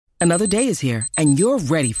Another day is here, and you're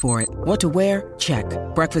ready for it. What to wear? Check.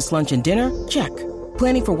 Breakfast, lunch, and dinner? Check.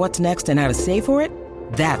 Planning for what's next and how to save for it?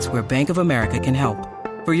 That's where Bank of America can help.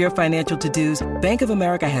 For your financial to-dos, Bank of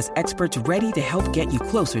America has experts ready to help get you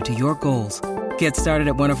closer to your goals. Get started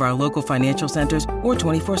at one of our local financial centers or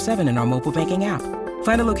 24/7 in our mobile banking app.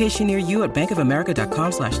 Find a location near you at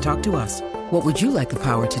bankofamerica.com/talktous. What would you like the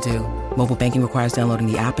power to do? Mobile banking requires downloading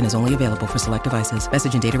the app and is only available for select devices.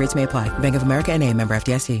 Message and data rates may apply. Bank of America N.A., member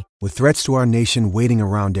FDIC. With threats to our nation waiting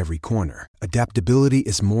around every corner, adaptability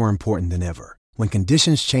is more important than ever. When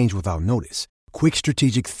conditions change without notice, quick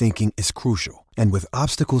strategic thinking is crucial. And with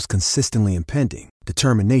obstacles consistently impending,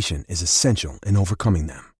 determination is essential in overcoming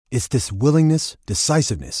them. It's this willingness,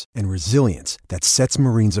 decisiveness, and resilience that sets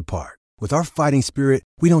Marines apart. With our fighting spirit,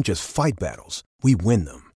 we don't just fight battles, we win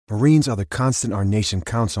them. Marines are the constant our nation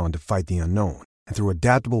counts on to fight the unknown. And through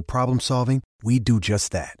adaptable problem solving, we do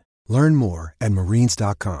just that. Learn more at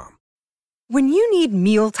marines.com. When you need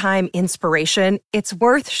mealtime inspiration, it's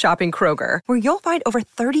worth shopping Kroger, where you'll find over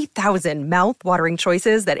 30,000 mouth-watering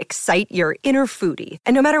choices that excite your inner foodie.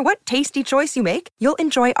 And no matter what tasty choice you make, you'll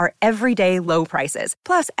enjoy our everyday low prices,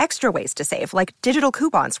 plus extra ways to save, like digital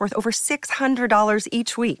coupons worth over $600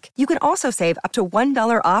 each week. You can also save up to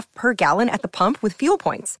 $1 off per gallon at the pump with fuel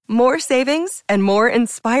points. More savings and more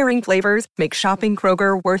inspiring flavors make shopping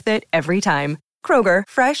Kroger worth it every time. Kroger,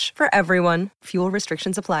 fresh for everyone. Fuel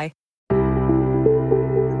restrictions apply.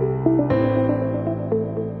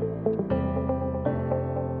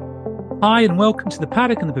 Hi and welcome to the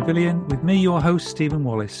Paddock and the Pavilion with me, your host, Stephen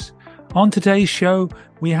Wallace. On today's show,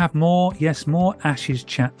 we have more Ashes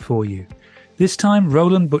chat for you. This time,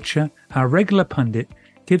 Roland Butcher, our regular pundit,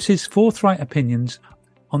 gives his forthright opinions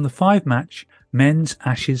on the 5-match Men's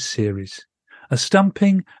Ashes series. A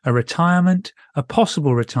stumping, a retirement, a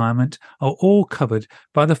possible retirement are all covered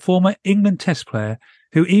by the former England Test player,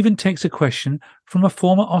 who even takes a question from a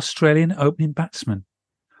former Australian opening batsman.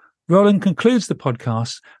 Roland concludes the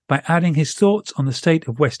podcast by adding his thoughts on the state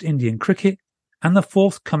of West Indian cricket and the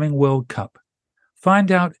forthcoming World Cup. Find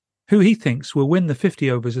out who he thinks will win the 50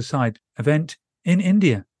 overs aside event in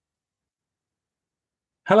India.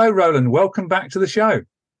 Hello, Roland. Welcome back to the show.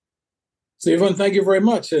 Stephen, thank you very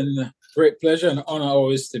much. And great pleasure and honor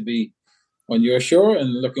always to be on your show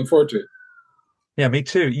and looking forward to it. Yeah, me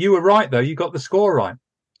too. You were right, though. You got the score right.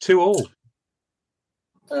 2-2.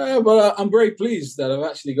 Well, I'm very pleased that I've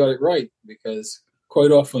actually got it right, because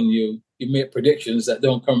quite often you make predictions that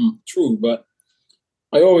don't come true. But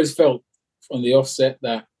I always felt from the offset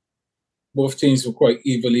that both teams were quite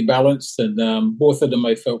evenly balanced, and both of them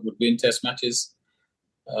I felt would win Test matches.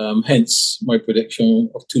 Hence my prediction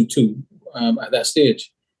of 2-2 at that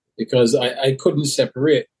stage, because I couldn't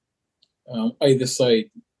separate either side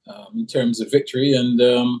in terms of victory. And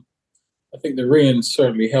I think the rain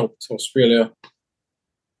certainly helped Australia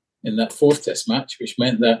in that 4th Test match, which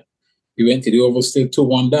meant that he went to the Oval still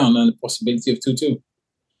 2-1 down and the possibility of 2-2.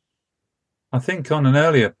 I think on an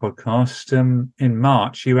earlier podcast in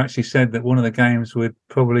March, you actually said that one of the games would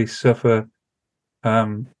probably suffer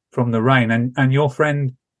from the rain. And your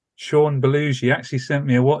friend Sean Belushi actually sent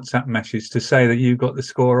me a WhatsApp message to say that you got the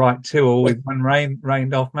score right 2-2 with one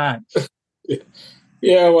rained off match.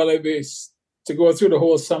 Yeah, well, to go through the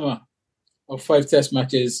whole summer of 5 Test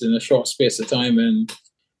matches in a short space of time and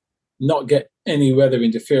not get any weather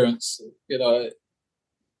interference,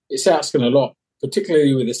 it's asking a lot,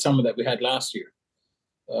 particularly with the summer that we had last year.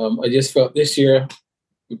 I just felt this year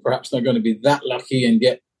we're perhaps not going to be that lucky and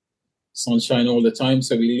get sunshine all the time,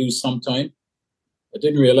 so we lose some time. I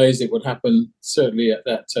didn't realize it would happen certainly at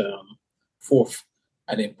that 4th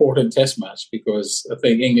and important Test match, because I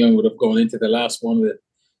think England would have gone into the last one with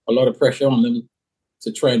a lot of pressure on them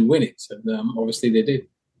to try and win it, and obviously they did.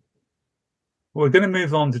 Well, we're going to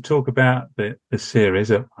move on to talk about the series.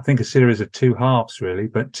 I think a series of 2 halves, really.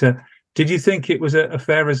 But did you think it was a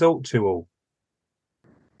fair result 2-2?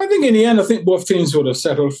 I think in the end, I think both teams would have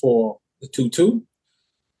settled for the 2-2.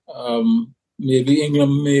 Maybe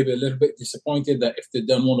England may be a little bit disappointed that if they'd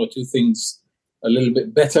done one or two things a little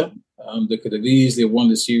bit better, they could have easily won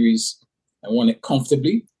the series and won it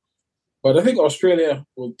comfortably. But I think Australia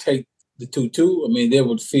will take the 2-2. I mean, they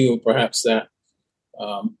would feel perhaps that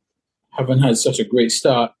having had such a great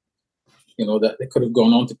start, that they could have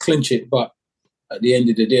gone on to clinch it. But at the end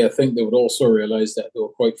of the day, I think they would also realize that they were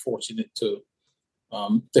quite fortunate to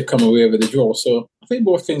come away with a draw. So I think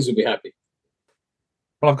both things will be happy.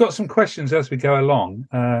 Well, I've got some questions as we go along.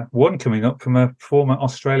 One coming up from a former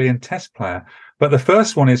Australian Test player. But the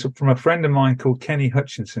first one is from a friend of mine called Kenny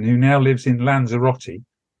Hutchinson, who now lives in Lanzarote.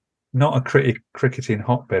 Not a cricketing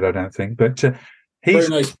hotbed, I don't think. But he's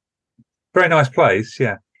very nice place,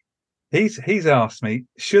 yeah. He's asked me,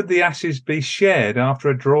 should the Ashes be shared after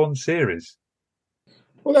a drawn series?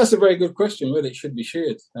 Well, that's a very good question. Whether it should be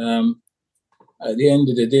shared. At the end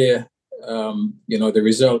of the day, the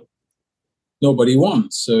result, nobody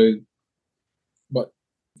won. So, but,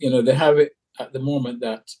 they have it at the moment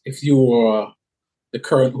that if you are the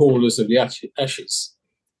current holders of the Ashes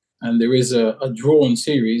and there is a drawn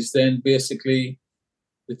series, then basically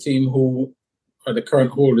the team who are the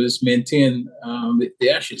current holders maintain the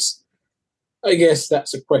Ashes. I guess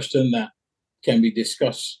that's a question that can be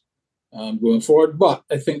discussed going forward. But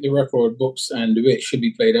I think the record books and the way it should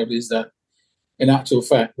be played out is that, in actual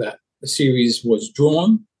fact, that the series was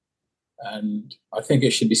drawn, and I think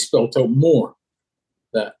it should be spelt out more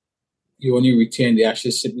that you only retain the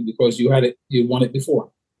Ashes simply because you won it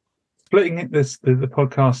before. Splitting the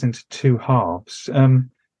podcast into two halves,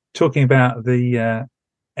 talking about the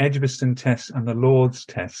Edgbaston Test and the Lords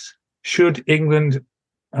Test. Should England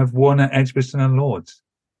have won at Edgbaston and Lords?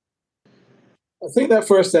 I think that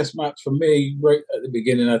first Test match for me, right at the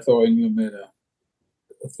beginning, I thought England made a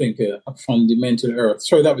fundamental error.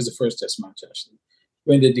 Sorry, that was the first Test match actually,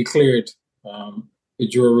 when they declared the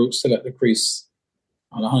Joe Root still at the crease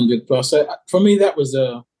on 100 plus. For me, that was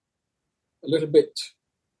a little bit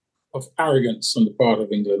of arrogance on the part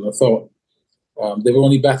of England. I thought they've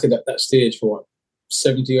only batted at that stage for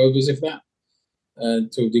 70 overs, if that.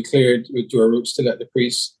 And to have declared with Joe Root still at the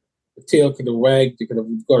crease, the tail could have wagged. They could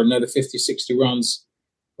have got another 50, 60 runs,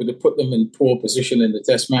 would have put them in pole position in the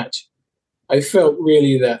Test match. I felt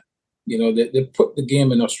really that, they put the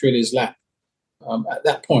game in Australia's lap at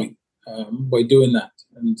that point by doing that.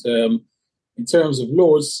 And in terms of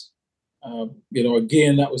Lords,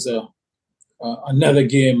 again, that was another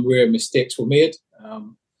game where mistakes were made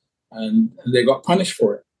and they got punished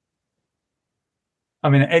for it. I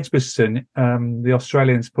mean, at Edgbaston, the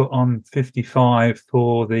Australians put on 55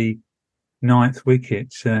 for the 9th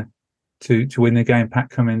wicket to win the game. Pat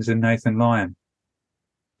Cummins and Nathan Lyon.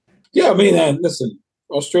 Yeah, I mean, listen,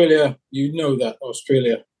 Australia, that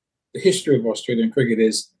Australia, the history of Australian cricket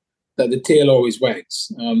is that the tail always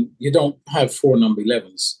wags. You don't have 4 number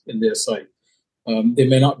 11s in their side. They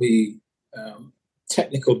may not be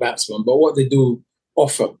technical batsmen, but what they do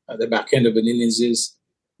offer at the back end of an innings is,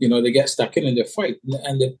 they get stuck in and they fight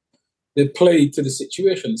and they play to the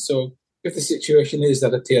situation. So if the situation is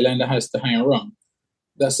that a tail ender has to hang around,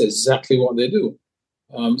 that's exactly what they do.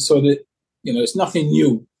 So that, it's nothing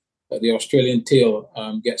new that the Australian tail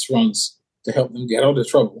gets runs to help them get out of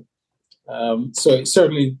trouble. So it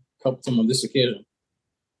certainly helped them on this occasion.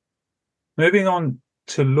 Moving on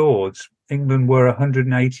to Lords, England were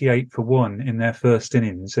 188 for 1 in their first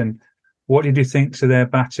innings. And what did you think to their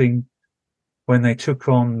batting when they took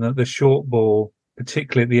on the short ball,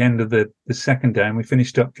 particularly at the end of the second day, and we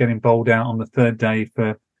finished up getting bowled out on the third day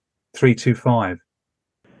for 3-2-5?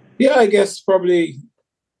 Yeah, I guess probably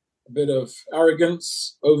a bit of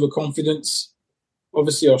arrogance, overconfidence.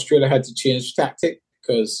 Obviously, Australia had to change tactic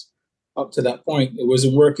because up to that point it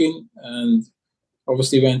wasn't working, and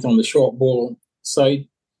obviously went on the short ball side,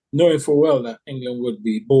 knowing full well that England would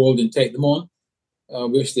be bold and take them on,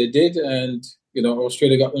 which they did, and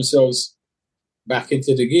Australia got themselves back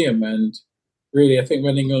into the game. And really, I think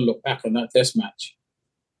when England look back on that Test match,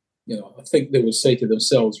 I think they would say to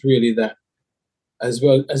themselves really that as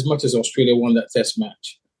much as Australia won that Test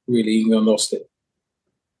match, really England lost it.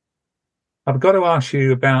 I've got to ask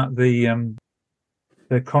you about the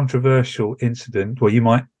controversial incident. Well, you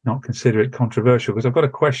might not consider it controversial, because I've got a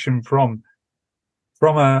question from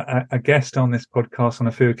a guest on this podcast on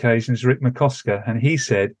a few occasions, Rick McCosker, and he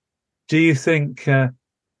said, do you think that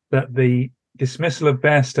the dismissal of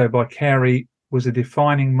Bairstow by Carey was a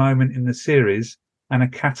defining moment in the series and a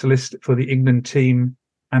catalyst for the England team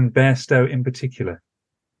and Bairstow in particular?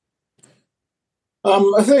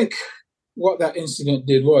 I think what that incident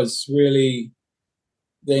did was really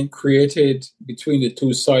then created between the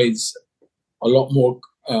two sides a lot more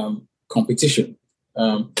competition.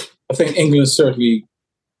 I think England certainly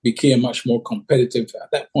became much more competitive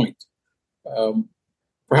at that point.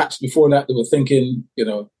 Perhaps before that, they were thinking,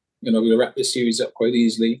 we'll wrap this series up quite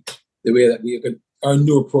easily, the way that we could, our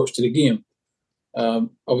new approach to the game.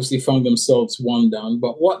 Obviously found themselves 1 down.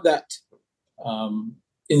 But what that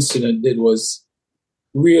incident did was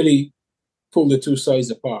really pull the two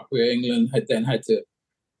sides apart, where England had to,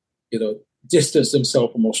 distance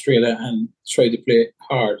themselves from Australia and try to play it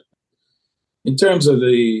hard. In terms of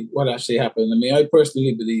what actually happened, I mean, I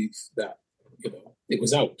personally believe that, it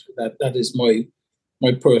was out. That is my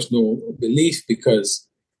personal belief, because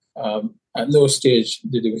at no stage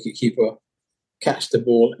did the wicketkeeper catch the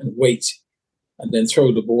ball and wait and then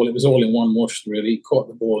throw the ball. It was all in one mush, really. He caught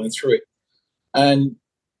the ball and threw it. And,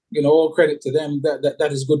 all credit to them. That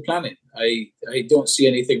is good planning. I don't see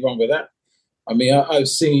anything wrong with that. I mean, I've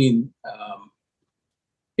seen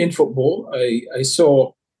in football, I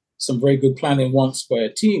saw some very good planning once by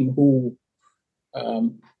a team who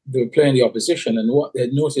they were playing the opposition, and what they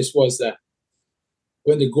had noticed was that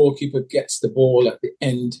when the goalkeeper gets the ball at the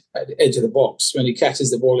edge of the box, when he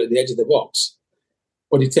catches the ball at the edge of the box,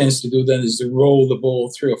 what he tends to do then is to roll the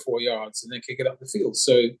ball 3 or 4 yards and then kick it up the field.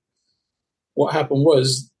 So what happened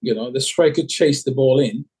was, the striker chased the ball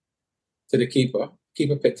in to the keeper.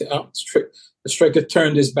 Keeper picked it up. The striker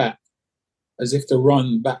turned his back as if to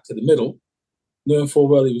run back to the middle, knowing full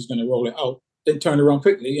well he was going to roll it out, then turned around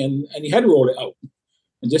quickly, and he had rolled it out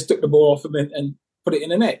and just took the ball off him and put it in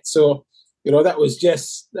the net. So, that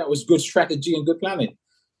was good strategy and good planning.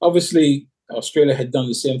 Obviously, Australia had done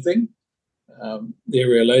the same thing. They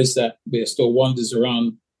realized that Bazball wanders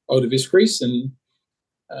around out of his crease, and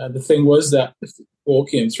the thing was that if the ball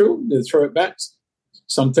came through, they'd throw it back.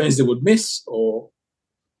 Sometimes they would miss, or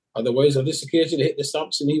otherwise, on this occasion, they hit the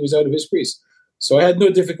stumps and he was out of his crease. So I had no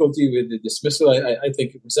difficulty with the dismissal. I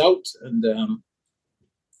think it was out, and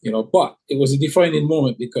but it was a defining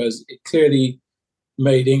moment because it clearly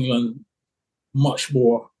made England much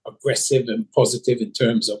more aggressive and positive in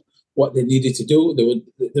terms of what they needed to do.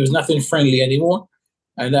 There was nothing friendly anymore,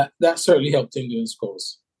 and that certainly helped England's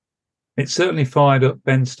cause. It certainly fired up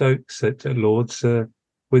Ben Stokes at Lord's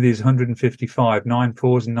with his 155, 9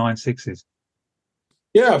 fours and 9 sixes.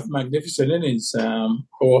 Yeah, magnificent innings. How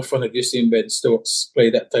often have you seen Ben Stokes play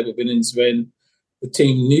that type of innings when the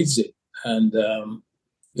team needs it? And,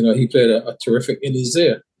 he played a terrific innings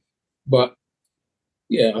there. But,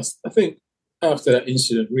 yeah, I think after that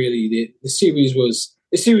incident, really, the series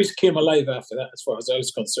came alive after that, as far as I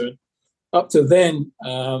was concerned. Up to then,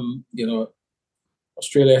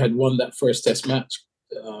 Australia had won that first Test match.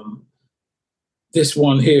 This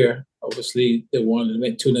one here, obviously, they won and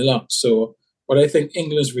went 2-0 up. So, but I think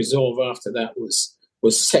England's resolve after that was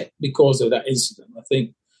set because of that incident. I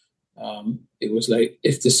think it was like,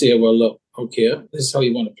 if they say, well, look, okay, this is how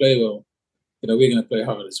you want to play, well, we're going to play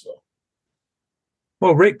hard as well.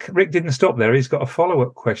 Well, Rick didn't stop there. He's got a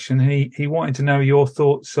follow-up question. He wanted to know your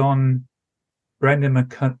thoughts on Brendan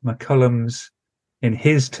McCullum's, in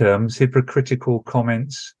his terms, hypocritical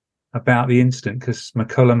comments about the incident, because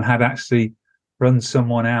McCullum had actually run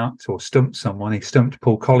someone out or stumped someone. He stumped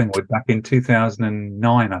Paul Collingwood back in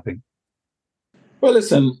 2009, I think. Well,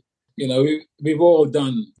 listen, we've all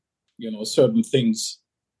done, certain things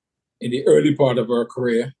in the early part of our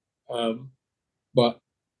career. But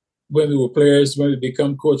when we were players, when we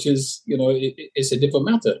become coaches, it's a different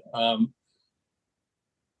matter.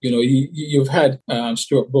 You've had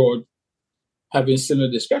Stuart Broad having similar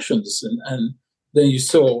discussions, and then you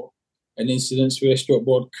saw an incident where Stuart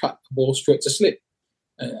Broad cut the ball straight to slip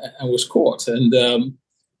and was caught. And,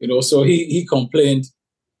 so he complained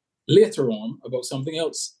later on about something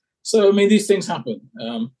else. So, I mean, these things happen,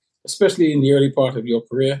 especially in the early part of your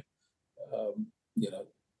career.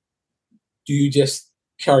 Do you just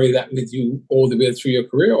carry that with you all the way through your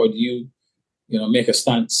career, or do you, make a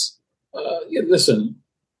stance? Listen,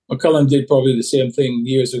 McCullum did probably the same thing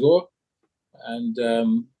years ago. And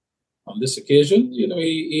on this occasion,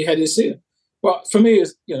 he had his say. But for me,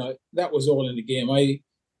 that was all in the game.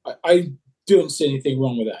 I don't see anything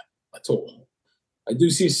wrong with that at all. I do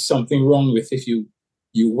see something wrong with if you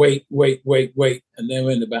wait, and then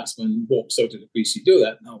when the batsman walks out of the crease, you do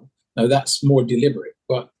that. Now that's more deliberate.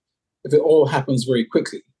 But if it all happens very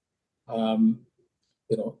quickly,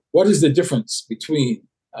 what is the difference between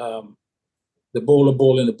the bowler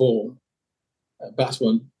bowling the ball,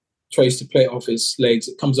 batsman tries to play it off his legs,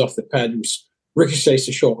 it comes off the pad, ricochets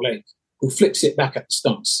the short leg, who flicks it back at the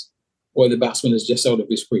stumps, while the batsman is just out of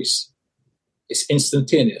his crease? It's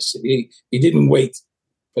instantaneous. He didn't wait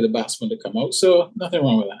for the batsman to come out, so nothing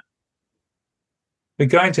wrong with that. But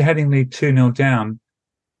going to Headingley 2-0 down,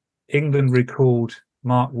 England recalled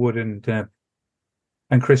Mark Wood and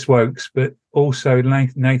Chris Wokes, but also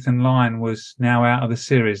Nathan Lyon was now out of the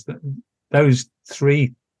series. Those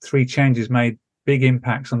three changes made big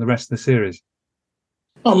impacts on the rest of the series.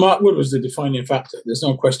 Oh, Mark Wood was the defining factor. There's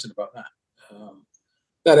no question about that.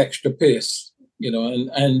 That extra pace,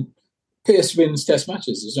 and pace wins Test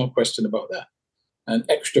matches. There's no question about that. And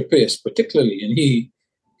extra pace, particularly, and he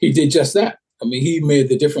did just that. I mean, he made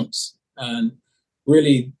the difference. And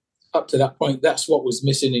really, up to that point, that's what was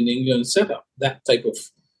missing in England's setup. That type of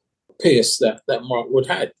pace that Mark Wood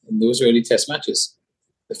had in those early Test matches.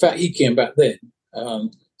 The fact he came back then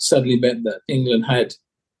suddenly meant that England had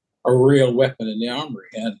a real weapon in the armoury,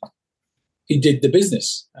 and he did the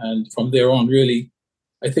business. And from there on, really,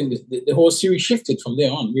 I think the whole series shifted from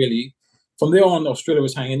there on, really. From there on, Australia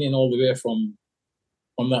was hanging in all the way from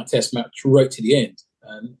that test match right to the end.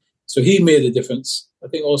 And so he made a difference. I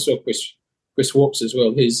think also Chris Woakes as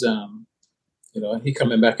well, his, he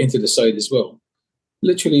coming back into the side as well.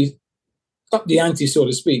 Literally up the ante, so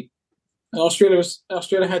to speak. And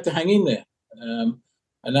Australia had to hang in there.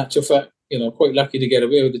 And that's a fact, quite lucky to get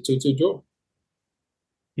away with the 2-2 draw.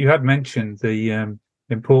 You had mentioned the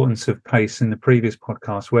importance of pace in the previous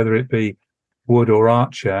podcast, whether it be Wood or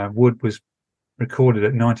Archer. Wood was recorded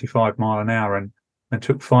at 95 mile an hour and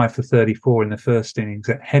took 5 for 34 in the first innings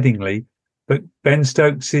at Headingley. But Ben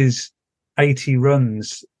Stokes's 80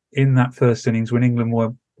 runs in that first innings when England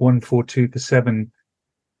were 142 for 7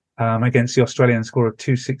 against the Australian score of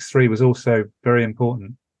 263 was also very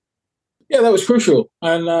important. Yeah, that was crucial.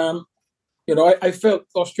 And, I felt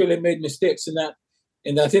Australia made mistakes in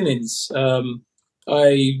that innings.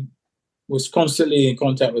 I was constantly in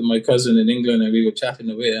contact with my cousin in England and we were chatting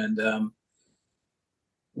away. And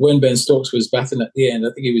when Ben Stokes was batting at the end,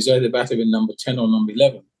 I think he was either batting with number 10 or number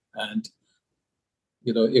 11. And,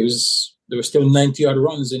 there were still 90 odd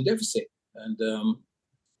runs in deficit. And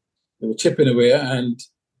they were chipping away. And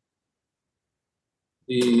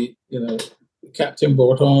the captain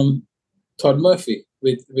brought on Todd Murphy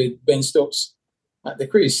with Ben Stokes at the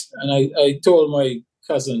crease. And I told my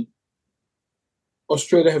cousin,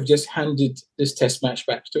 Australia have just handed this test match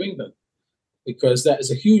back to England because that is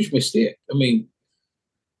a huge mistake. I mean,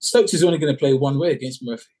 Stokes is only going to play one way against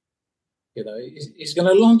Murphy. He's going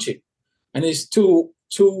to launch it. And his two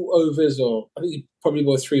overs, or I think probably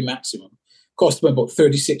about 3 maximum, cost him about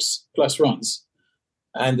 36 plus runs.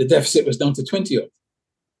 And the deficit was down to 20 odd.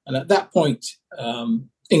 And at that point,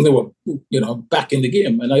 England were, back in the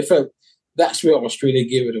game. And I felt that's where Australia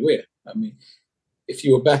gave it away. I mean, if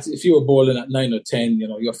you were bowling at 9 or 10,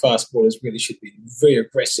 your fast bowlers really should be very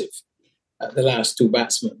aggressive at the last 2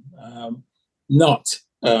 batsmen, not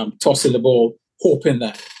tossing the ball, hoping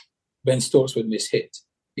that Ben Stokes would miss hit.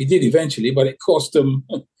 He did eventually, but it cost him,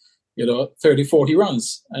 30, 40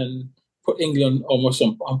 runs and put England almost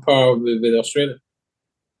on par with Australia.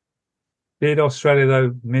 Did Australia,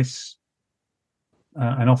 though, miss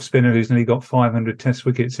an off-spinner who's nearly got 500 test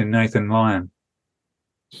wickets in Nathan Lyon?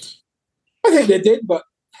 I think they did, but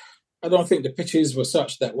I don't think the pitches were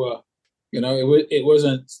such that were, it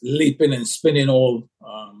wasn't leaping and spinning all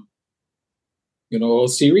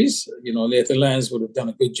series. Nathan Lyons would have done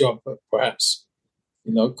a good job, perhaps,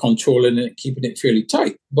 controlling it, keeping it fairly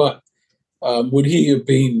tight. But would he have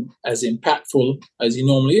been as impactful as he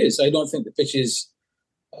normally is? I don't think the pitches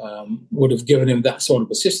would have given him that sort of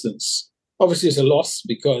assistance. Obviously, it's a loss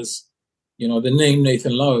because, the name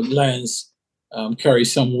Nathan Lyons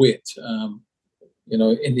carries some weight, in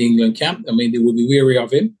the England camp. I mean, they would be wary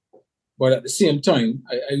of him. But at the same time,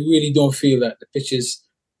 I really don't feel that the pitches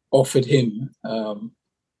offered him,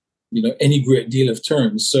 any great deal of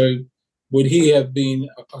terms. So would he have been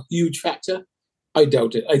a huge factor? I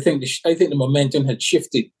doubt it. I think the momentum had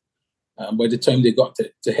shifted by the time they got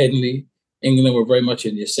to Headingley. England were very much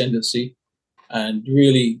in the ascendancy. And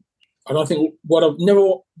really, I don't think what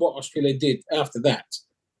Australia did after that,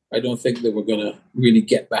 I don't think they were going to really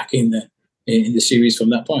get back in the series from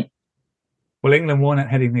that point. Well, England won at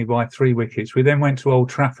Headingley by 3 wickets. We then went to Old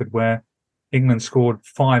Trafford where England scored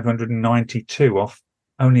 592 off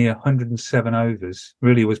only 107 overs.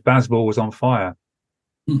 Really, Bazball was on fire.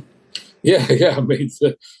 Yeah. I mean,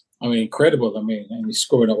 incredible. I mean, and he's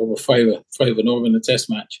scoring over 5 and over in the Test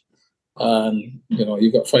match. And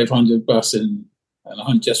you've got 500 plus and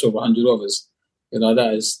just over 100 overs.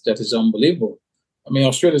 That is unbelievable. I mean,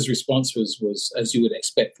 Australia's response was as you would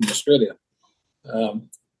expect from Australia.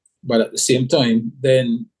 But at the same time,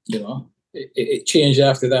 then, it changed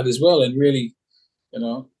after that as well. And really,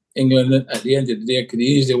 England at the end of the day could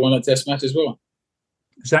easily won a Test match as well.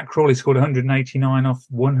 Zach Crawley scored 189 off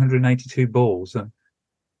 182 balls.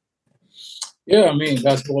 Yeah, I mean,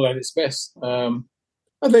 that's ball at its best.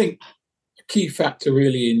 I think a key factor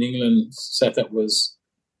really in England's setup was,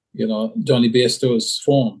 Johnny Bairstow's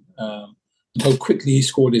form, how quickly he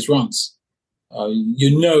scored his runs. At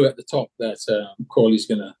the top that Crawley's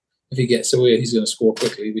going to, if he gets away, he's going to score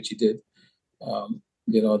quickly, which he did.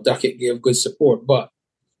 Duckett gave good support, but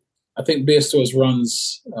I think Bairstow's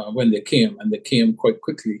runs, when they came quite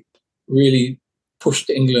quickly, really pushed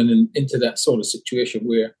England into that sort of situation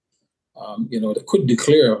where, they could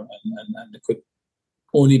declare and they could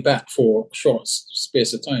only bat for a short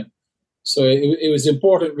space of time. So it was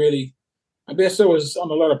important, really. And Bairstow was on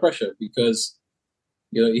a lot of pressure because,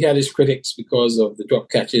 he had his critics because of the drop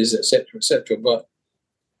catches, etc., etc. But,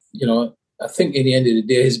 I think in the end of the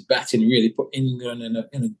day, his batting really put England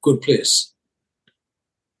in a good place.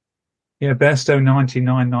 Yeah, Bairstow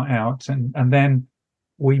 99 not out. And then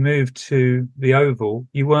we moved to the Oval.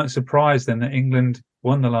 You weren't surprised then that England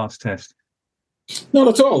won the last test? Not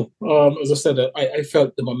at all. As I said, I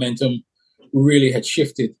felt the momentum really had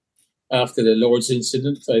shifted after the Lord's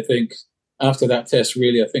incident. I think after that test,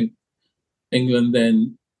 really, I think England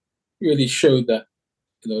then really showed that,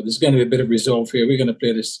 there's going to be a bit of resolve here. We're going to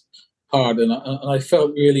play this hard. And I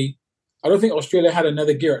felt really, I don't think Australia had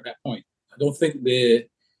another gear at that point. I don't think they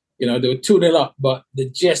were 2-0 up, but they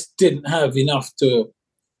just didn't have enough to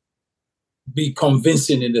be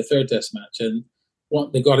convincing in the third test match. And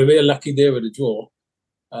they got a very lucky there with the draw.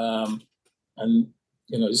 And,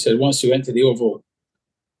 as I said, once you went to the Oval,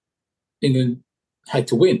 England had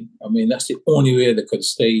to win. I mean, that's the only way they could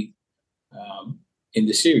stay in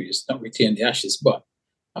the series, not retain the Ashes, but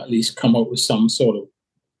at least come up with some sort of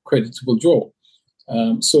creditable draw.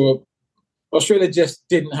 So Australia just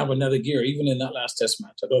didn't have another gear, even in that last test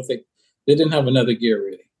match. I don't think they didn't have another gear,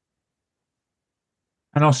 really.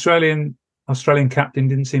 An Australian captain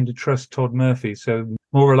didn't seem to trust Todd Murphy, so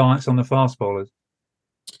more reliance on the fast bowlers.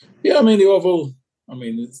 Yeah, I mean, the Oval,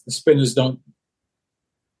 the spinners don't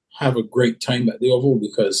have a great time at the Oval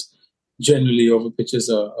because generally Oval pitches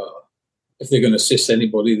are, if they're going to assist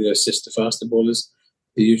anybody, they assist the faster bowlers.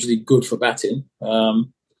 They're usually good for batting.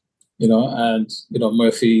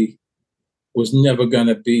 Murphy was never going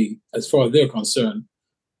to be, as far as they're concerned,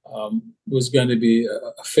 was going to be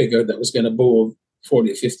a figure that was going to bowl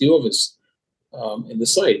 40 or 50 overs in the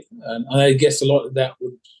side. And I guess a lot of that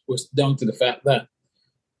was down to the fact that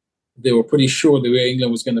they were pretty sure the way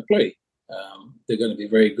England was going to play. They're going to be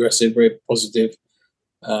very aggressive, very positive,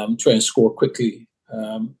 try and score quickly.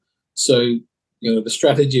 So the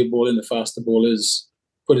strategy of bowling the faster bowlers,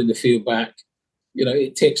 putting the field back,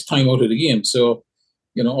 it takes time out of the game. So,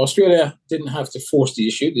 Australia didn't have to force the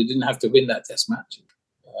issue. They didn't have to win that test match.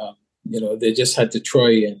 They just had to try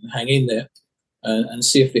and hang in there and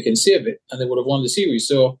see if they can save it. And they would have won the series.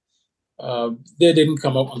 So they didn't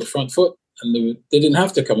come out on the front foot. And they didn't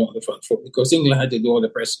have to come out on the front foot because England had to do all the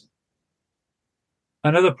pressing.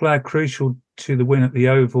 Another player crucial to the win at the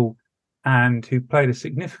Oval and who played a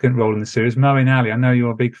significant role in the series, Moeen Ali. I know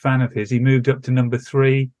you're a big fan of his. He moved up to number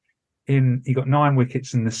 3. He got 9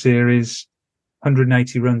 wickets in the series,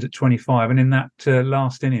 180 runs at 25. And in that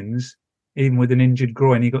last innings, even with an injured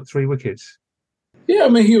groin, he got 3 wickets. Yeah,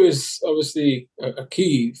 he was obviously a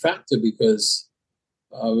key factor because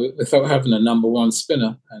without having a number 1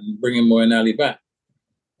 spinner and bringing Moeen Ali back,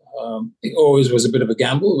 it always was a bit of a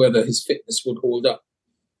gamble whether his fitness would hold up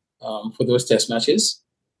for those test matches.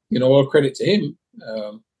 All credit to him.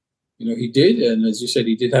 He did. And as you said,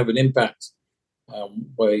 he did have an impact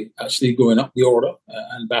by actually going up the order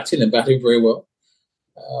and batting very well.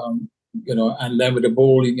 And then with the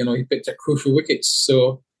ball, he picked up crucial wickets.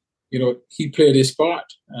 So, he played his part.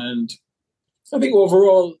 And I think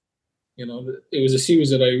overall, it was a series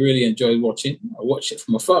that I really enjoyed watching. I watched it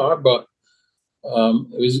from afar, but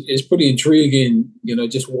it's pretty intriguing,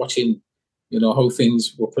 just watching, how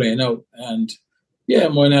things were playing out. And yeah,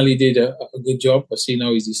 Moeen Ali did a good job. I see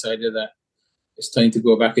now he's decided that it's time to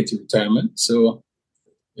go back into retirement. So,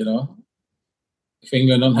 if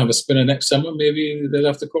England don't have a spinner next summer, maybe they'll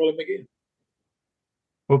have to call him again.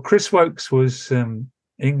 Well, Chris Woakes was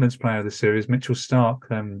England's player of the series, Mitchell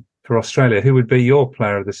Starc for Australia. Who would be your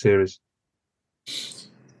player of the series?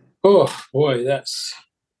 Oh, boy, that's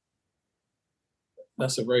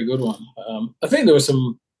a very good one. I think there was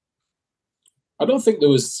I don't think there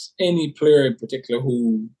was any player in particular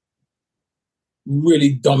who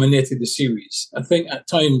really dominated the series. I think at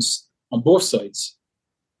times on both sides,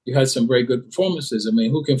 you had some very good performances.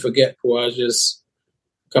 Who can forget Khawaja's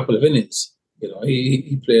couple of innings?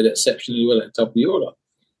 He played exceptionally well at the top of the order.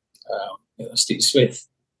 Steve Smith,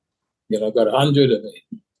 got 100.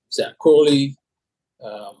 Zach Crawley,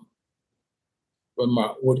 when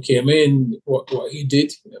Mark Wood came in, what he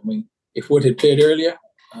did. If Wood had played earlier,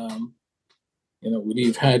 would he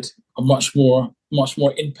have had a much more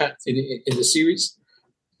impact in the series?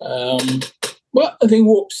 But I think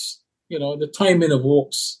Woakes, the timing of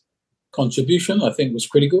Woakes' contribution, I think, was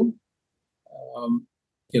critical.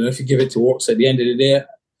 If you give it to Woakes at the end of the day,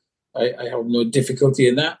 I have no difficulty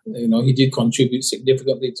in that. He did contribute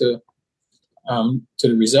significantly to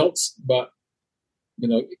the results, but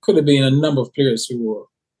it could have been a number of players who were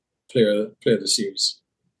player of the series.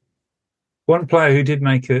 One player who did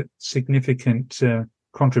make a significant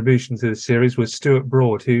contribution to the series was Stuart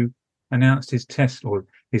Broad, who announced his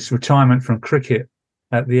retirement from cricket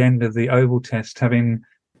at the end of the Oval Test, having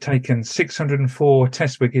taken 604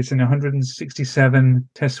 Test wickets in 167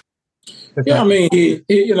 Test. Yeah, I mean,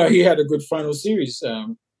 he had a good final series.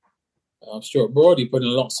 Stuart Broad, he put in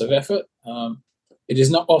lots of effort. It is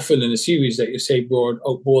not often in a series that you say Broad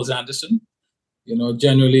outballs Anderson.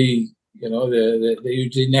 Generally, they're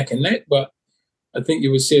usually neck and neck, but I think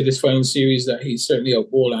you would say this final series that he certainly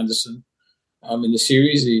outballed Anderson. In the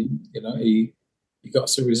series, he got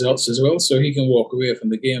some results as well, so he can walk away from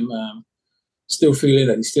the game still feeling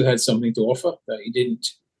that he still had something to offer, that he didn't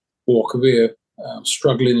walk away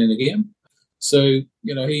struggling in the game. So,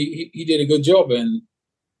 he did a good job, and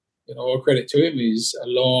all credit to him. He's a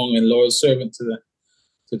long and loyal servant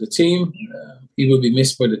to the team. He will be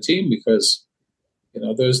missed by the team because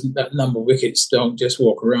that number of wickets don't just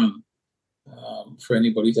walk around for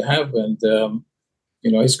anybody to have, and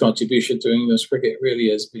his contribution to England's cricket really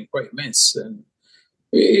has been quite immense. And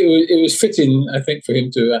it was fitting, I think, for him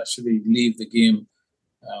to actually leave the game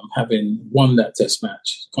having won that Test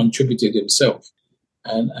match, contributed himself,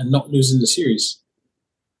 and not losing the series.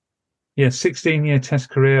 Yeah, 16-year Test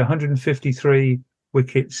career, 153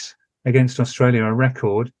 wickets against Australia, a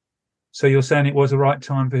record. So you're saying it was the right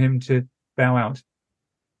time for him to bow out?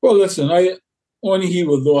 Well, listen, only he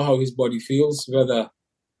will know how his body feels, whether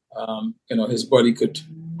his body could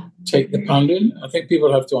take the pounding. I think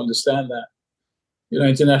people have to understand that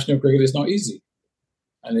international cricket is not easy,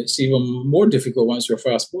 and it's even more difficult once you're a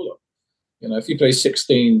fast bowler. If you play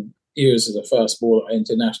 16 years as a fast bowler at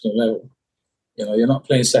international level, you're not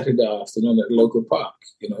playing Saturday afternoon at the local park.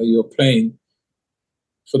 You're playing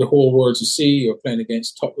for the whole world to see. You're playing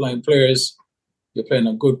against top-line players. You're playing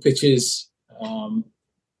on good pitches.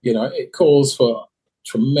 It calls for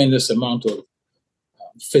tremendous amount of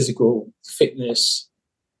physical fitness,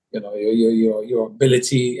 your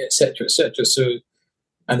ability, etc., etc. So,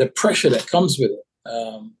 and the pressure that comes with it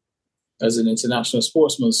as an international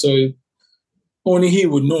sportsman. So, only he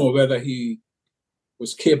would know whether he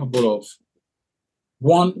was capable of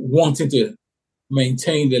wanting to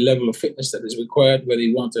maintain the level of fitness that is required, whether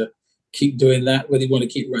he want to keep doing that, whether he want to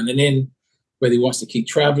keep running in, whether he wants to keep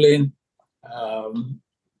traveling,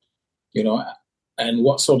 and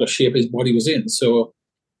what sort of shape his body was in. So,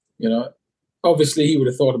 obviously he would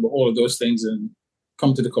have thought about all of those things and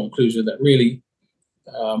come to the conclusion that really,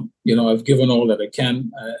 I've given all that I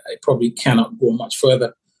can. I probably cannot go much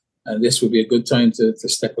further, and this would be a good time to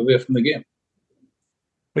step away from the game.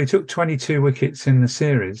 He took 22 wickets in the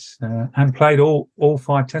series and played all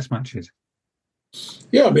 5 Test matches.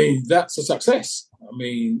 Yeah, I mean, that's a success. I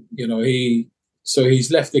mean,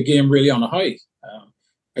 he's left the game really on a high.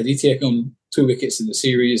 Had he taken 2 wickets in the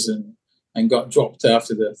series and got dropped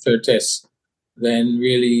after the 3rd Test, then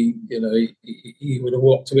really, he would have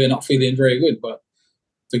walked away not feeling very good. But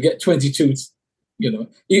to get 22,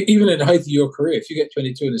 even in the height of your career, if you get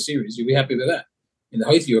 22 in the series, you'll be happy with that in the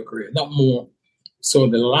height of your career, not more so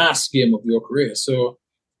the last game of your career. So,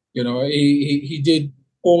 he did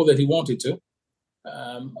all that he wanted to.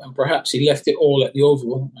 And perhaps he left it all at the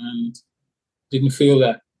Oval and didn't feel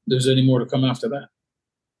that there's any more to come after that.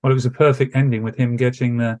 Well, it was a perfect ending with him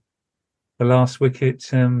getting the last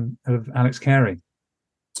wicket of Alex Carey.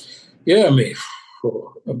 Yeah, I mean,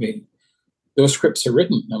 those scripts are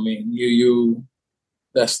written. I mean,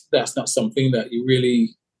 that's not something that you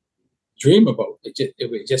really dream about.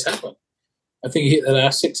 It just happened. I think he hit the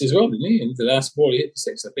last 6 as well, didn't he? And the last ball, he hit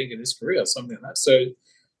 6, I think, in his career or something like that. So,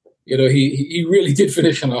 he really did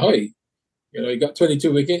finish on a high. He got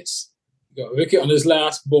 22 wickets. He got a wicket on his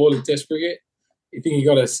last ball in Test cricket. I think he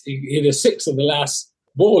hit a 6 on the last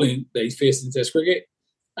ball that he faced in Test cricket.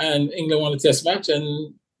 And England won the Test match and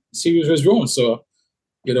the series was drawn. So,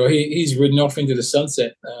 he's ridden off into the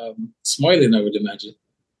sunset, smiling, I would imagine.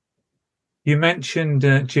 You mentioned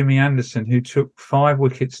Jimmy Anderson, who took 5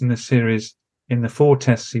 wickets in the series in the 4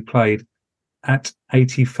 Tests he played at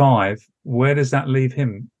 85. Where does that leave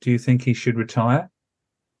him? Do you think he should retire?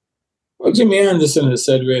 Well, Jimmy Anderson has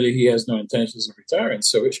said really he has no intentions of retiring,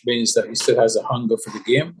 so which means that he still has a hunger for the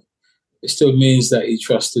game. It still means that he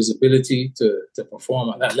trusts his ability to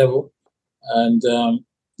perform at that level. And,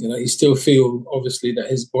 he still feels, obviously, that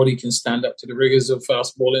his body can stand up to the rigors of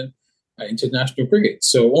fast bowling at international cricket.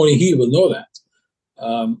 So only he will know that.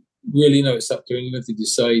 Really, it's up to England to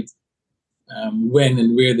decide when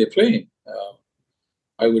and where they're playing.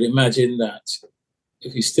 I would imagine that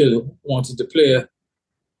if he still wanted to play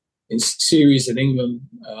in series in England,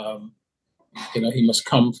 he must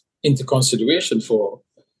come into consideration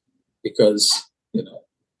because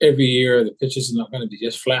every year the pitches are not going to be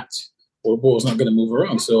just flat or the ball's not going to move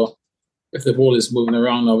around. So if the ball is moving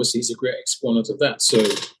around, obviously he's a great exponent of that. So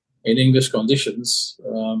in English conditions,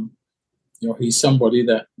 he's somebody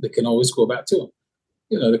that they can always go back to.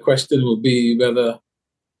 The question will be whether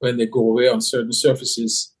when they go away on certain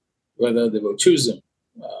surfaces, whether they will choose them.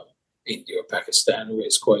 India or Pakistan, where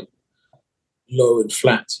it's quite low and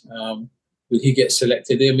flat. Will he get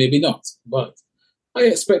selected there? Maybe not. But I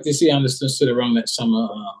expect to see Anderson stood around next summer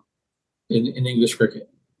in English cricket.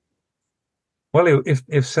 Well,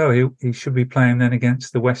 if so, he should be playing then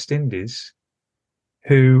against the West Indies,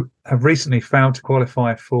 who have recently failed to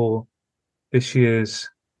qualify for this year's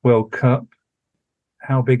World Cup.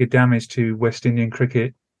 How big a damage to West Indian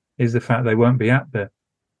cricket is the fact they won't be at the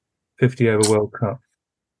 50-over World Cup?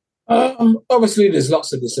 Obviously, there's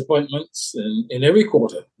lots of disappointments in every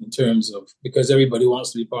quarter in terms of, because everybody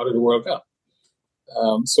wants to be part of the World Cup.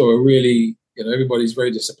 So really, everybody's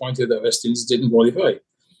very disappointed that West Indies didn't qualify.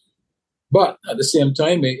 But at the same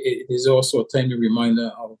time, it is also a timely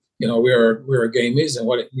reminder of, where a game is and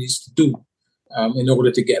what it needs to do in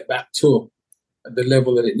order to get back to the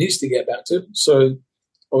level that it needs to get back to. So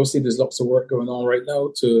obviously, there's lots of work going on right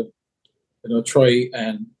now to, try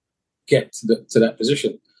and get to that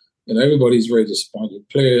position. Everybody's very disappointed.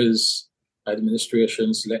 Players,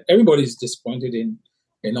 administrations, everybody's disappointed in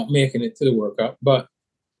not making it to the World Cup. But,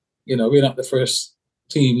 we're not the first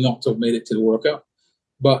team not to have made it to the World Cup.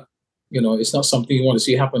 But, it's not something you want to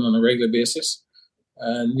see happen on a regular basis.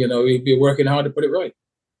 And, we'd be working hard to put it right.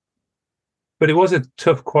 But it was a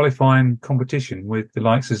tough qualifying competition with the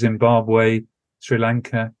likes of Zimbabwe, Sri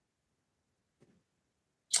Lanka.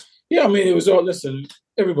 Yeah, it was all, listen,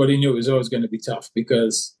 everybody knew it was always going to be tough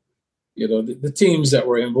because, the teams that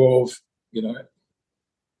were involved,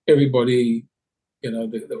 everybody,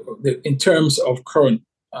 in terms of current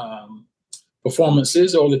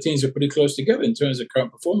performances, all the teams are pretty close together in terms of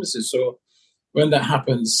current performances. So when that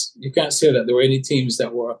happens, you can't say that there were any teams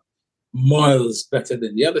that were miles better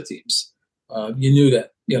than the other teams. You knew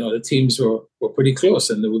that, the teams were pretty close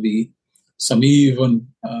and there would be some even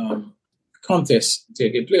contests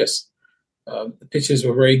taking place. The pitches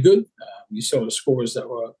were very good. You saw the scores that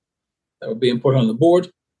were being put on the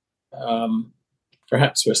board.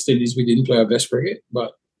 Perhaps West Indies, we didn't play our best cricket,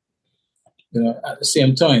 but at the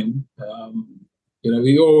same time,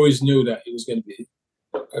 we always knew that it was going to be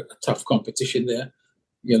a tough competition there.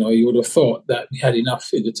 You would have thought that we had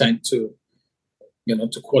enough in the tank to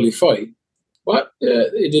qualify, but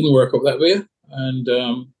it didn't work out that way. And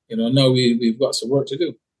now we've got some work to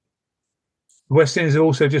do. West Indies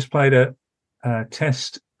also just played a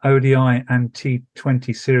Test, ODI and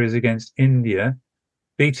T20 series against India,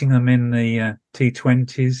 beating them in the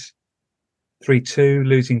T20s 3-2,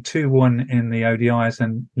 losing 2-1 in the ODIs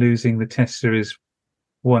and losing the Test series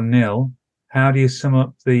 1-0. How do you sum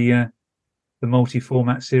up the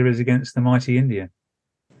multi-format series against the mighty India?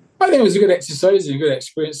 I think it was a good exercise and a good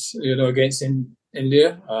experience, against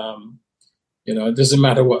India. It doesn't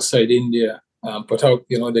matter what side India put out,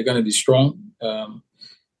 they're going to be strong,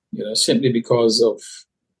 simply because of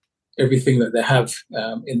everything that they have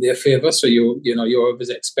in their favour. So you always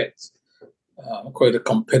expect quite a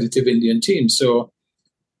competitive Indian team. So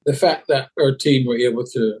the fact that our team were able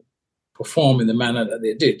to perform in the manner that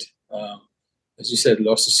they did, as you said,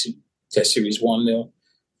 lost the Test Series 1-0,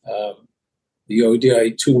 the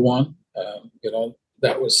ODI 2-1.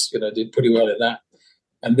 That was did pretty well at that,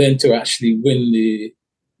 and then to actually win the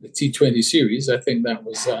T20 series, I think that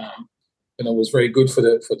was. Was very good for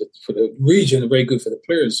the region, very good for the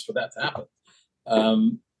players for that to happen.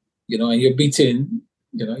 And you're beating,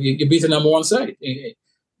 you beat the number one side.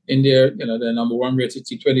 India, the number one rated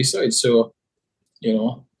T20 side. So,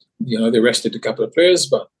 they rested a couple of players,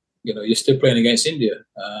 but, you're still playing against India.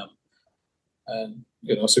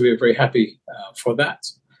 So we were very happy for that.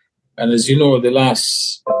 And as you know,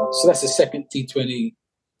 so that's the second T20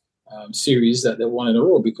 series that they won in a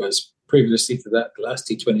row, because previously to that, the last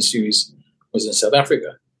T20 series was in South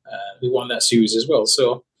Africa. We won that series as well.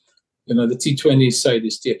 So, the T20 side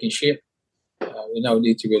is taking shape. We now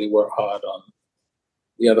need to really work hard on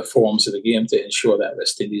the other forms of the game to ensure that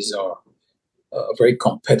West Indies are a very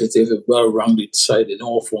competitive and well-rounded side in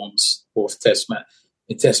all forms, both Test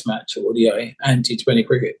match, ODI, and T20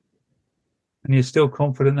 cricket. And you're still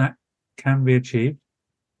confident that can be achieved?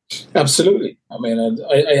 Absolutely.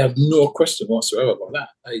 I have no question whatsoever about that.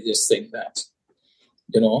 I just think that,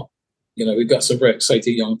 we've got some very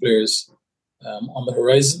exciting young players on the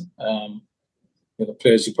horizon.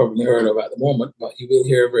 Players you probably heard of at the moment, but you will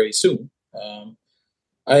hear very soon.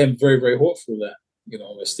 I am very, very hopeful that,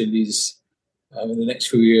 West Indies in the next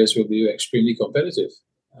few years will be extremely competitive.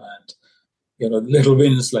 And, little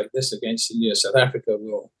wins like this against India, South Africa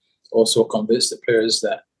will also convince the players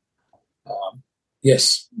that,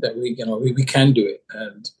 yes, that we can do it.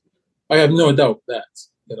 And I have no doubt that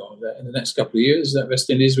that in the next couple of years that West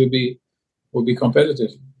Indies will be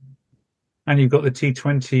competitive. And you've got the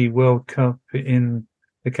T20 World Cup in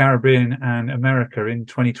the Caribbean and America in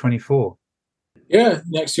 2024. Yeah,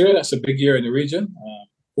 next year, that's a big year in the region,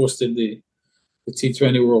 hosting the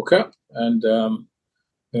T20 World Cup. And,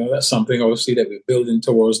 that's something obviously that we're building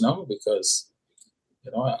towards now because,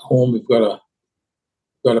 at home we've got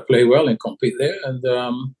to play well and compete there. And,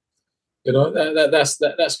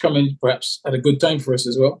 that's coming perhaps at a good time for us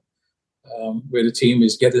as well, where the team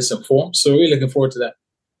is getting some form. So we're looking forward to that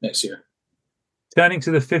next year. Turning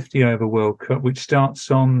to the 50-over World Cup, which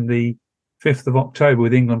starts on the 5th of October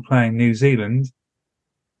with England playing New Zealand.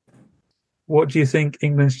 What do you think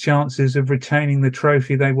England's chances of retaining the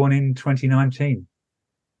trophy they won in 2019?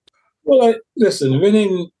 Well, listen,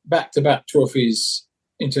 winning back-to-back trophies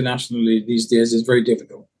internationally these days is very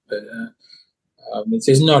difficult. It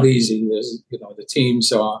is not easy. There's, the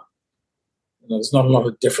teams are, there's not a lot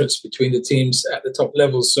of difference between the teams at the top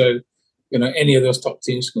level. So, any of those top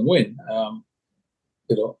teams can win.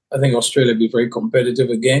 I think Australia will be very competitive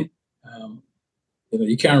again.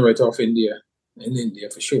 You can't write off India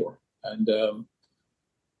for sure. And,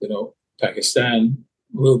 Pakistan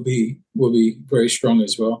will be very strong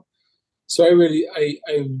as well. So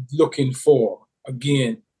I'm looking for,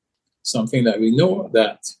 again, something that we know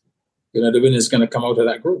that, the winner is going to come out of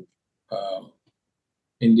that group.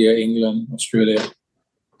 India, England, Australia,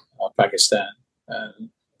 Pakistan. And,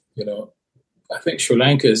 I think Sri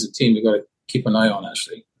Lanka is a team we've got to keep an eye on,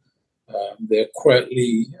 actually. They're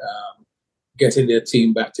quietly getting their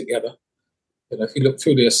team back together. And if you look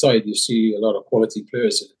through their side, you see a lot of quality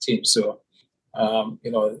players in the team. So,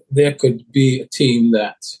 there could be a team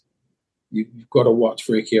that you've got to watch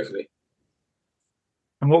very carefully.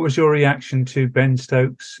 And what was your reaction to Ben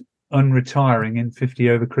Stokes unretiring in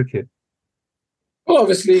 50-over cricket? Well,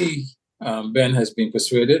 obviously, Ben has been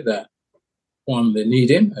persuaded that, one, they need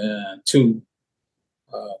him, and two,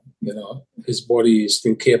 his body is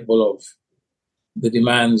still capable of the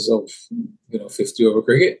demands of, 50-over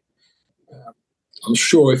cricket. I'm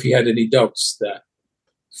sure if he had any doubts that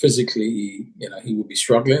physically, he would be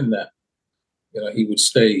struggling, that, he would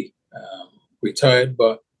stay retired.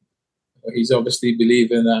 But he's obviously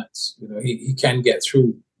believing that, he can get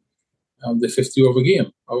through the 50-over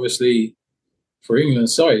game. Obviously, for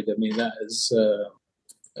England's side, I mean, that's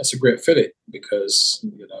a great fit because,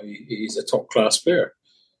 he's a top-class player.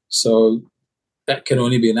 So that can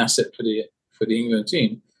only be an asset for the England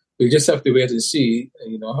team. We just have to wait and see,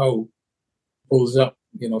 how pulls up,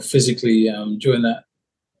 physically during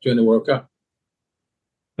the World Cup.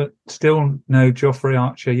 But still no Geoffrey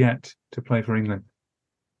Archer yet to play for England.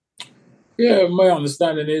 Yeah, my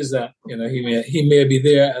understanding is that he may be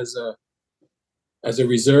there as a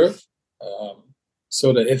reserve,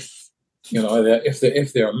 so that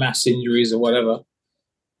if there are mass injuries or whatever,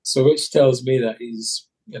 so which tells me that he's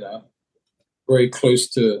very close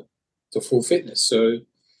to full fitness. So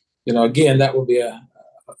again, that would be a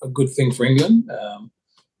good thing for England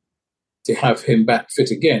to have him back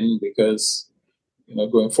fit again, because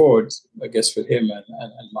going forward, I guess for him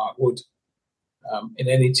and Mark Wood, in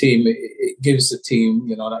any team, it gives the team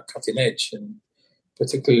that cutting edge, and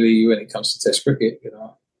particularly when it comes to Test cricket,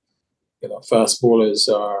 fast bowlers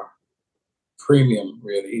are premium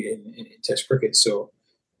really in Test cricket. So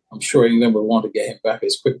I'm sure England will want to get him back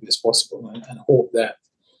as quickly as possible and hope that,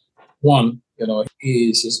 one, he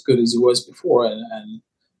is as good as he was before, and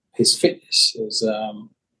his fitness is,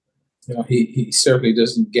 he certainly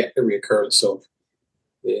doesn't get the reoccurrence of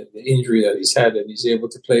the injury that he's had, and he's able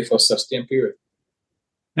to play for a sustained period.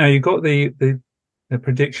 Now, you got the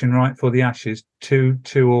prediction right for the Ashes,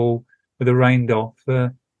 2-2 with a rained off.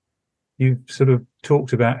 You've sort of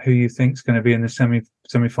talked about who you think's going to be in the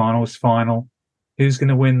semi-finals, final. Who's going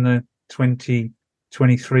to win the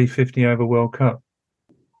 2023 50-over World Cup?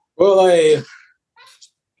 Well,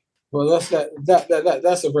 that's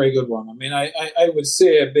a very good one. I mean, I would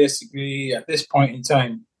say basically at this point in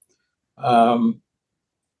time,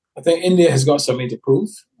 I think India has got something to prove.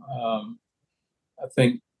 I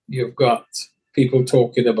think you've got people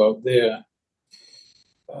talking about their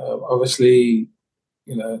obviously,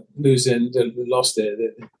 losing, they lost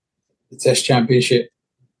the Test Championship.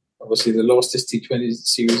 Obviously, they lost this T20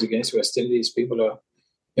 series against West Indies. People are,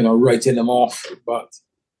 writing them off. But,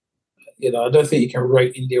 I don't think you can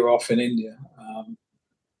write India off in India.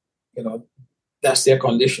 That's their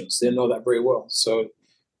conditions. They know that very well. So,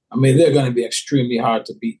 I mean, they're going to be extremely hard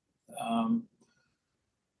to beat.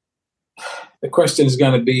 The question is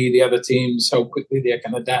going to be the other teams, how quickly they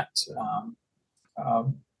can adapt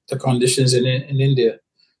to conditions in India.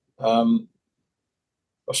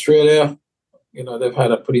 Australia, they've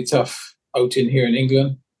had a pretty tough outing here in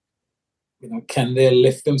England. Can they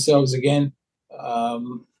lift themselves again?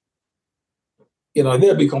 They'll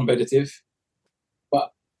be competitive.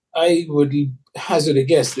 But I would hazard a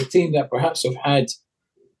guess the team that perhaps have had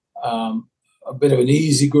a bit of an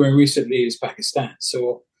easy going recently is Pakistan.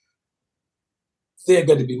 So they're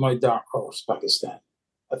going to be my dark horse, Pakistan.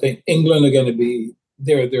 I think England are going to be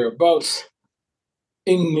there or thereabouts.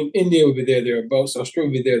 India will be there thereabouts. Australia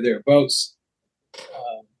will be there thereabouts.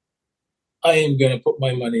 I am going to put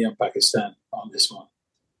my money on Pakistan on this one.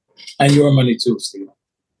 And your money too, Steve.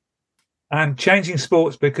 And changing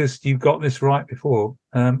sports because you got this right before.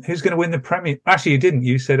 Who's going to win the Premier? Actually, you didn't.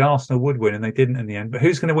 You said Arsenal would win, and they didn't in the end. But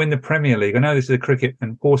who's going to win the Premier League? I know this is a cricket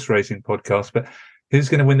and horse racing podcast, but who's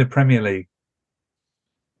going to win the Premier League?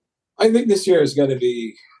 I think this year is going to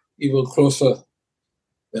be even closer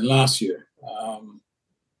than last year.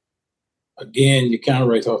 Again, you can't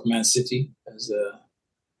write off Man City.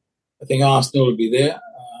 I think Arsenal will be there.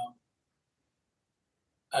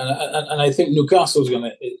 And I think Newcastle is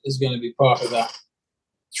going to be part of that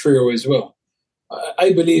trio as well.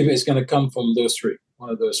 I believe it's going to come from those three, one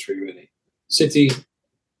of those three really: City,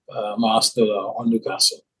 Arsenal, or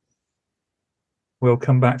Newcastle. We'll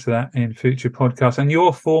come back to that in future podcasts. And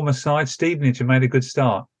your former side, Stevenage, have made a good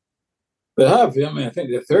start. They have. Yeah, I think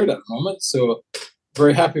they're third at the moment, so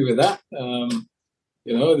very happy with that. They're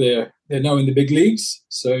now in the big leagues,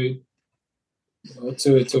 so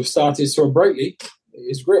to have started so brightly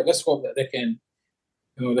is great. Let's hope that they can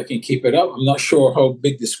keep it up. I'm not sure how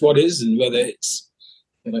big the squad is and whether it's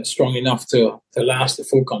strong enough to last the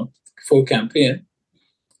full campaign.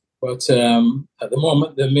 But at the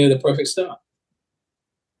moment, they've made a perfect start.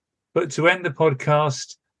 But to end the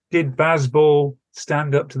podcast, did Bazball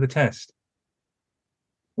stand up to the test?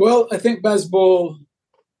 Well, I think Bazball,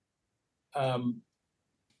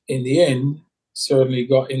 in the end, certainly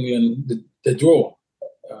got England the draw.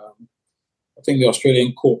 I think the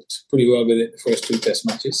Australian coped pretty well with it the first two test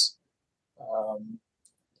matches.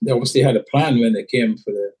 They obviously had a plan when they came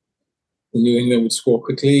for the New England would score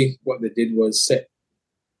quickly. What they did was set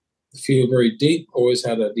the field very deep, always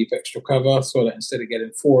had a deep extra cover, so that instead of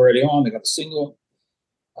getting four early on, they got a single.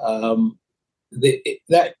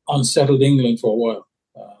 That unsettled England for a while.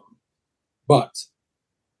 But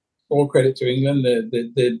all credit to England,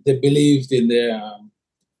 they believed in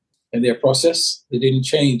their process. They didn't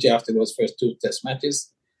change after those first two test matches,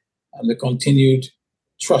 and they continued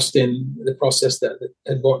trusting the process that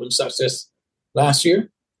had brought them success last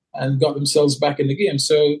year and got themselves back in the game.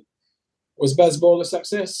 So was Bazball a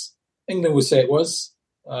success? England would say it was.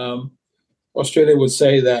 Australia would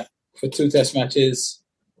say that for two test matches,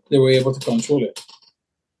 they were able to control it.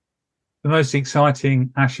 The most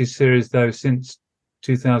exciting Ashes series, though, since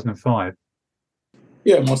 2005.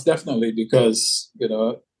 Yeah, most definitely, because,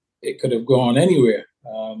 it could have gone anywhere.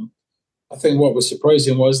 I think what was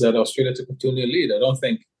surprising was that Australia took a 2-0 lead. I don't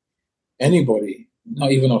think anybody,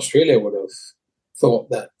 not even Australia, would have thought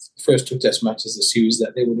that the first two test matches, the series,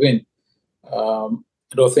 that they would win.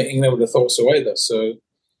 I don't think England would have thought so either. So,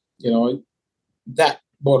 that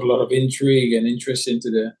brought a lot of intrigue and interest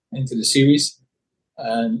into the series.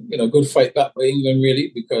 And, good fight back by England,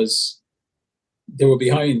 really, because they were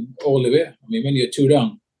behind all the way. I mean, when you're two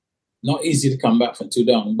down, not easy to come back from two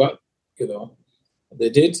down, but, they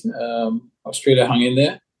did. Australia hung in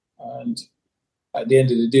there. And at the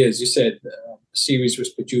end of the day, as you said, a series was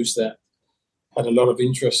produced that had a lot of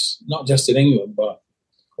interest, not just in England, but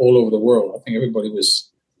all over the world. I think everybody was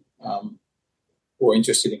more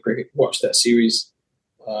interested in cricket, watched that series.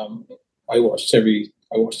 I watched every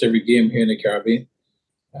game here in the Caribbean.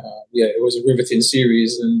 It was a riveting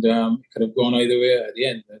series, and it could have gone either way at the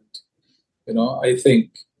end. And I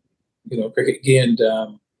think cricket gained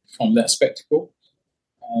from that spectacle,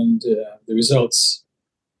 and the results.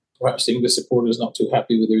 Perhaps the English supporters not too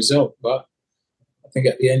happy with the result, but I think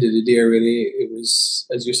at the end of the day, really, it was,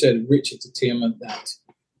 as you said, rich entertainment that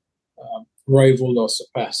rivaled or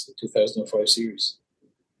surpassed the 2005 series.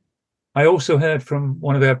 I also heard from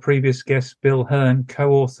one of our previous guests, Bill Hearn,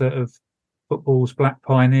 co-author of Football's Black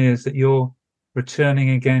Pioneers, that you're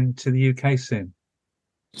returning again to the UK soon.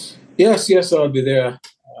 Yes, I'll be there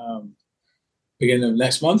beginning of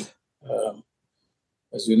next month.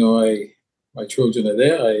 As you know, my children are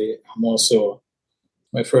there. I'm also,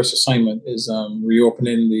 my first assignment is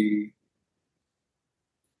reopening the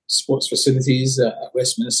sports facilities at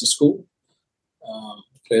Westminster School, a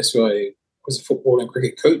place where I was a football and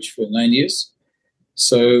cricket coach for 9 years.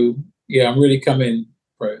 So I'm really coming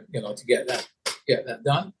for to get that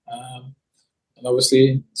done, and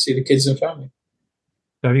obviously see the kids and family.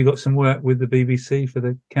 So have you got some work with the BBC for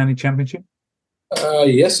the county championship?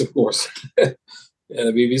 Yes, of course. The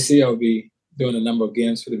BBC, I'll be doing a number of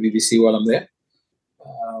games for the BBC while I'm there.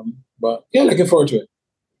 But yeah, looking forward to it.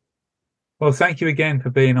 Well, thank you again for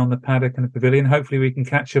being on the paddock and the pavilion. Hopefully we can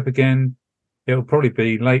catch up again. It'll probably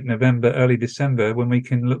be late November, early December when we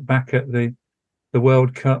can look back at the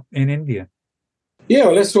World Cup in India. Yeah,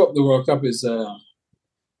 well, let's hope the World Cup is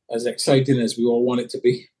as exciting as we all want it to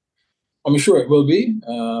be. I'm sure it will be,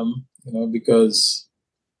 because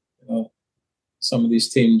some of these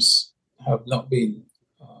teams have not been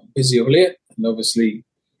busy of late. And obviously,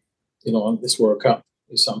 this World Cup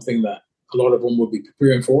is something that a lot of them will be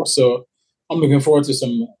preparing for. So I'm looking forward to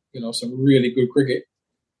some really good cricket.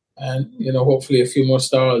 And, hopefully a few more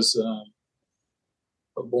stars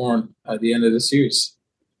are born at the end of the series.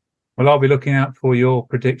 Well, I'll be looking out for your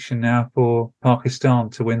prediction now for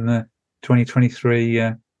Pakistan to win the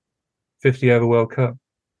 2023 50-over World Cup.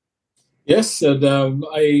 Yes, and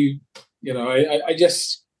I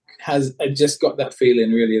just got that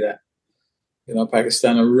feeling really that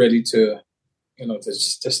Pakistan are ready to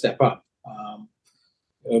step up.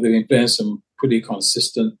 They've been playing some pretty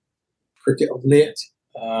consistent cricket of late,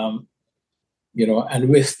 and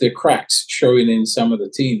with the cracks showing in some of the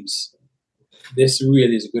teams, this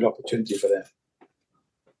really is a good opportunity for them.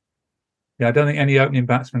 Yeah, I don't think any opening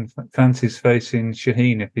batsman fancies facing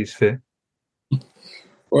Shaheen if he's fit.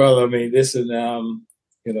 Well, I mean, listen,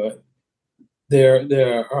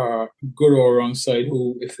 there are good or wrong side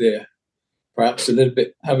who, if they're perhaps have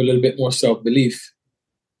a little bit more self-belief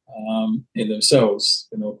in themselves,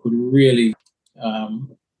 could really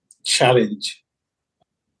challenge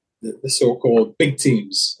the so-called big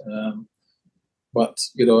teams. But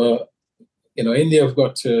India have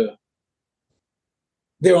got to.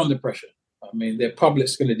 They're under pressure. I mean, their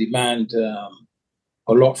public's going to demand a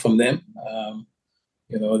lot from them.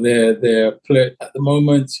 They're play at the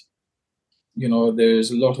moment.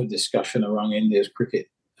 There's a lot of discussion around India's cricket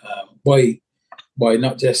by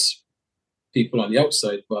not just people on the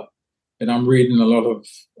outside, but I'm reading a lot of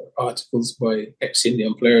articles by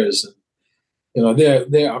ex-Indian players, and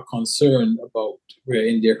they are concerned about where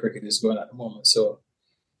India cricket is going at the moment. So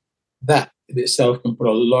that in itself can put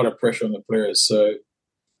a lot of pressure on the players. So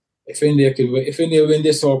if India win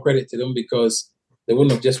this, all credit to them, because they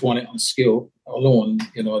wouldn't have just won it on skill alone.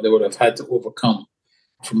 They would have had to overcome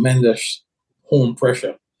tremendous home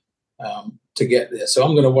pressure to get there. So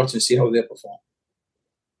I'm going to watch and see how they perform.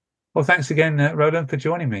 Well, thanks again, Roland, for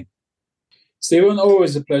joining me. Stephen,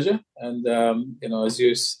 always a pleasure. And, as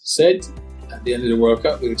you said, at the end of the World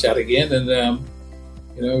Cup, we'll chat again, and,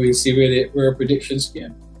 we'll see where our predictions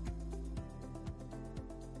begin.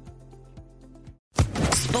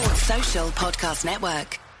 Sports Social Podcast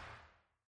Network.